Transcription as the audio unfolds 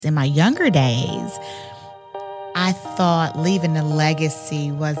In my younger days, I thought leaving a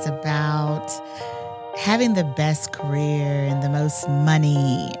legacy was about having the best career and the most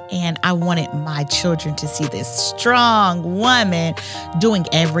money. And I wanted my children to see this strong woman doing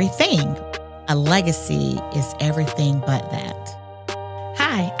everything. A legacy is everything but that.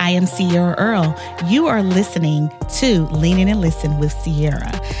 Hi, I am Sierra Earl. You are listening to Lean In and Listen with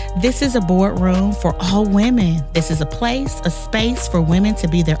Sierra. This is a boardroom for all women. This is a place, a space for women to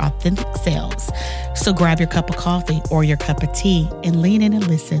be their authentic selves. So grab your cup of coffee or your cup of tea and lean in and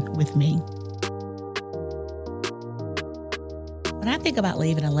listen with me. When I think about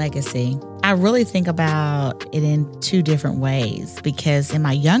leaving a legacy, I really think about it in two different ways, because in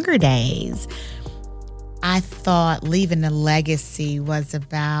my younger days, I thought leaving a legacy was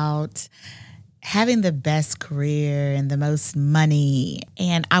about having the best career and the most money.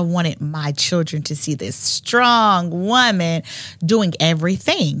 And I wanted my children to see this strong woman doing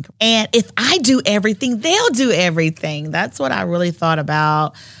everything. And if I do everything, they'll do everything. That's what I really thought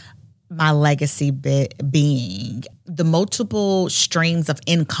about my legacy being. The multiple streams of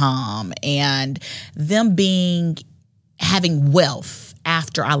income and them having wealth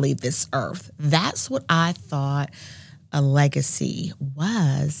after I leave this earth. That's what I thought a legacy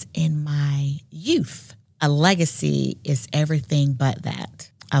was in my youth. A legacy is everything but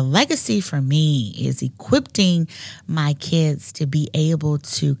that. A legacy for me is equipping my kids to be able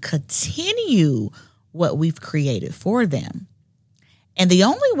to continue what we've created for them. And the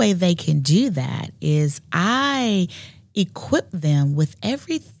only way they can do that is I equip them with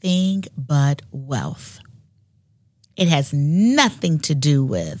everything but wealth. It has nothing to do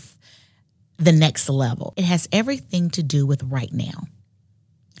with the next level. It has everything to do with right now.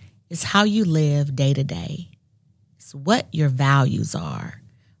 It's how you live day to day. It's what your values are,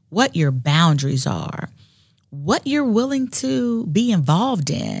 what your boundaries are, what you're willing to be involved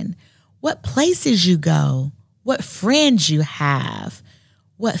in, what places you go, what friends you have,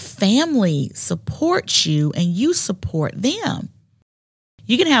 what family supports you and you support them.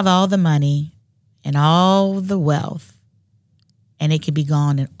 You can have all the money and all the wealth, and it can be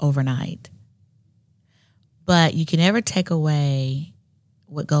gone overnight. But you can never take away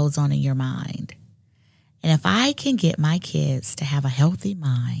what goes on in your mind. And if I can get my kids to have a healthy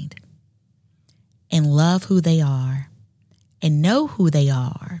mind and love who they are and know who they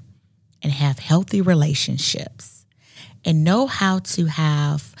are and have healthy relationships and know how to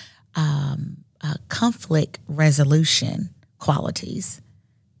have conflict resolution qualities,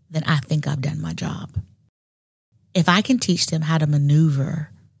 then I think I've done my job. If I can teach them how to maneuver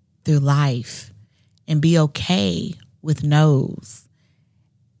through life and be okay with no's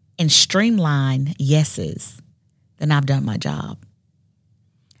and streamline yeses, then I've done my job.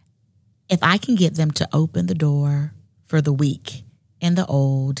 If I can get them to open the door for the weak and the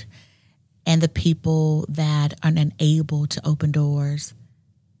old and the people that are unable to open doors,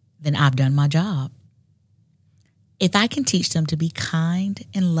 then I've done my job. If I can teach them to be kind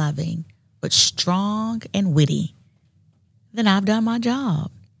and loving, but strong and witty, then I've done my job.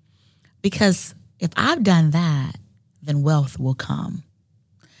 Because if I've done that, then wealth will come.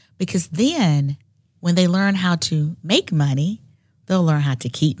 Because then when they learn how to make money, they'll learn how to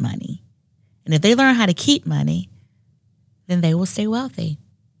keep money. And if they learn how to keep money, then they will stay wealthy.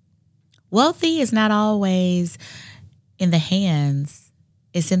 Wealthy is not always in the hands.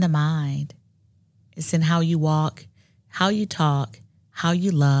 It's in the mind. It's in how you walk, how you talk, how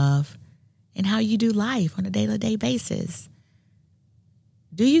you love, and how you do life on a day-to-day basis.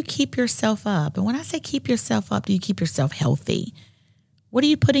 Do you keep yourself up? And when I say keep yourself up, do you keep yourself healthy? What do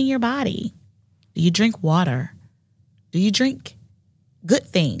you put in your body? Do you drink water? Do you drink good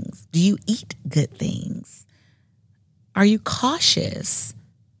things? Do you eat good things? Are you cautious?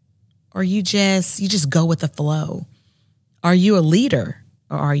 Or you just go with the flow? Are you a leader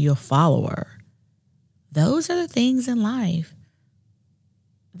or are you a follower? Those are the things in life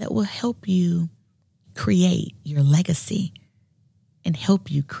that will help you create your legacy and help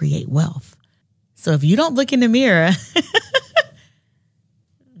you create wealth. So if you don't look in the mirror,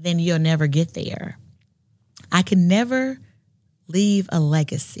 then you'll never get there. I can never leave a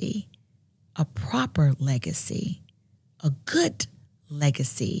legacy, a proper legacy, a good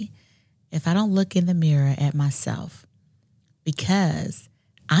legacy, if I don't look in the mirror at myself, because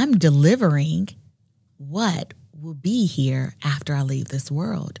I'm delivering what will be here after I leave this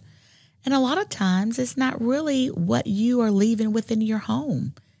world. And a lot of times it's not really what you are leaving within your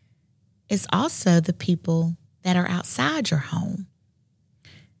home. It's also the people that are outside your home.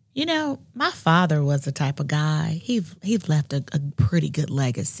 You know, my father was the type of guy, he left a pretty good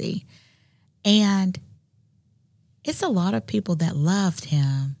legacy. And it's a lot of people that loved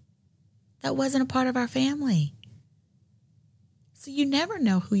him that wasn't a part of our family. So you never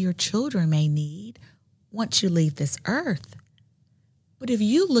know who your children may need once you leave this earth. But if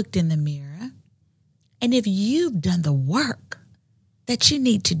you looked in the mirror and if you've done the work that you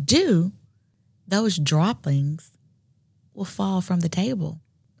need to do, those droppings will fall from the table.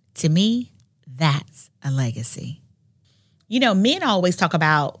 To me, that's a legacy. You know, men always talk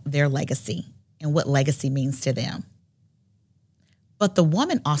about their legacy and what legacy means to them. But the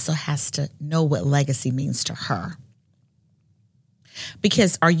woman also has to know what legacy means to her.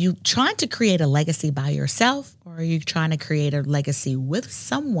 Because are you trying to create a legacy by yourself, or are you trying to create a legacy with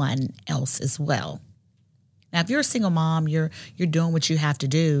someone else as well? Now, if you're a single mom, you're doing what you have to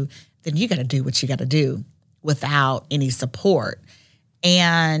do, then you got to do what you got to do without any support.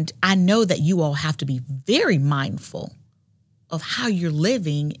 And I know that you all have to be very mindful of how you're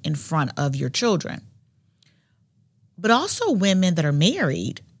living in front of your children. But also women that are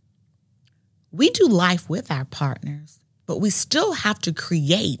married, we do life with our partners, but we still have to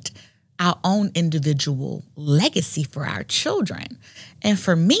create our own individual legacy for our children. And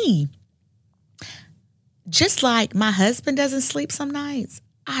for me, just like my husband doesn't sleep some nights,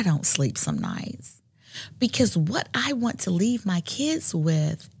 I don't sleep some nights. Because what I want to leave my kids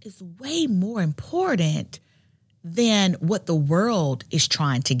with is way more important than what the world is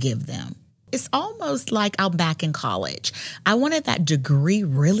trying to give them. It's almost like I'm back in college. I wanted that degree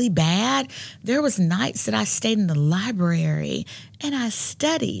really bad. There was nights that I stayed in the library and I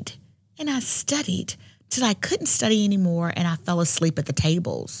studied till I couldn't study anymore and I fell asleep at the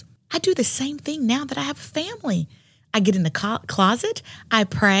tables. I do the same thing now that I have a family. I get in the closet, I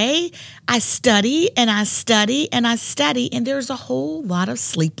pray, I study, and there's a whole lot of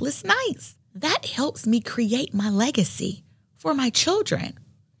sleepless nights. That helps me create my legacy for my children.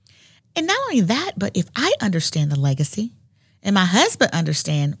 And not only that, but if I understand the legacy and my husband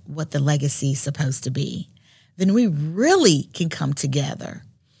understand what the legacy is supposed to be, then we really can come together.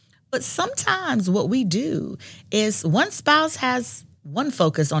 But sometimes what we do is one spouse has one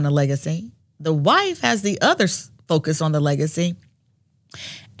focus on the legacy, the wife has the other focus on the legacy,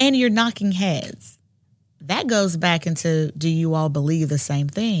 and you're knocking heads. That goes back into, do you all believe the same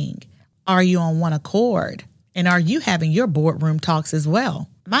thing? Are you on one accord? And are you having your boardroom talks as well?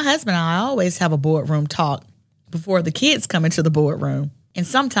 My husband and I always have a boardroom talk before the kids come into the boardroom. And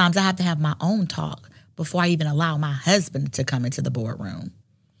sometimes I have to have my own talk before I even allow my husband to come into the boardroom.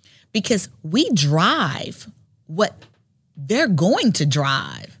 Because we drive what they're going to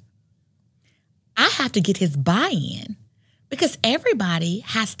drive. I have to get his buy-in because everybody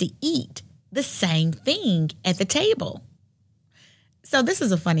has to eat the same thing at the table. So this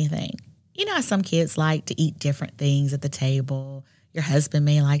is a funny thing. You know how some kids like to eat different things at the table? Your husband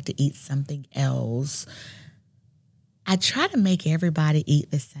may like to eat something else. I try to make everybody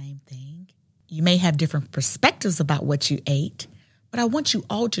eat the same thing. You may have different perspectives about what you ate, but I want you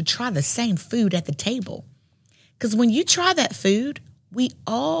all to try the same food at the table. Because when you try that food, we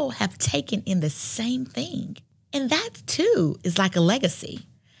all have taken in the same thing. And that too is like a legacy.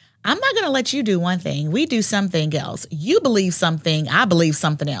 I'm not going to let you do one thing. We do something else. You believe something. I believe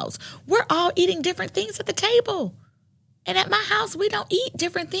something else. We're all eating different things at the table. And at my house, we don't eat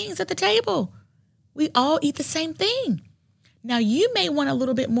different things at the table. We all eat the same thing. Now, you may want a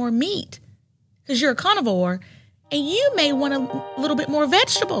little bit more meat because you're a carnivore, and you may want a little bit more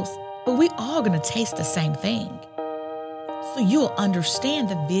vegetables, but we all going to taste the same thing. So you'll understand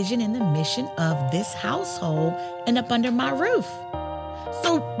the vision and the mission of this household and up under my roof.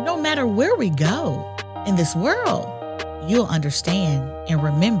 So no matter where we go in this world, you'll understand and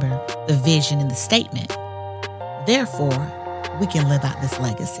remember the vision and the statement. Therefore, we can live out this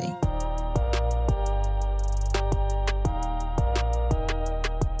legacy.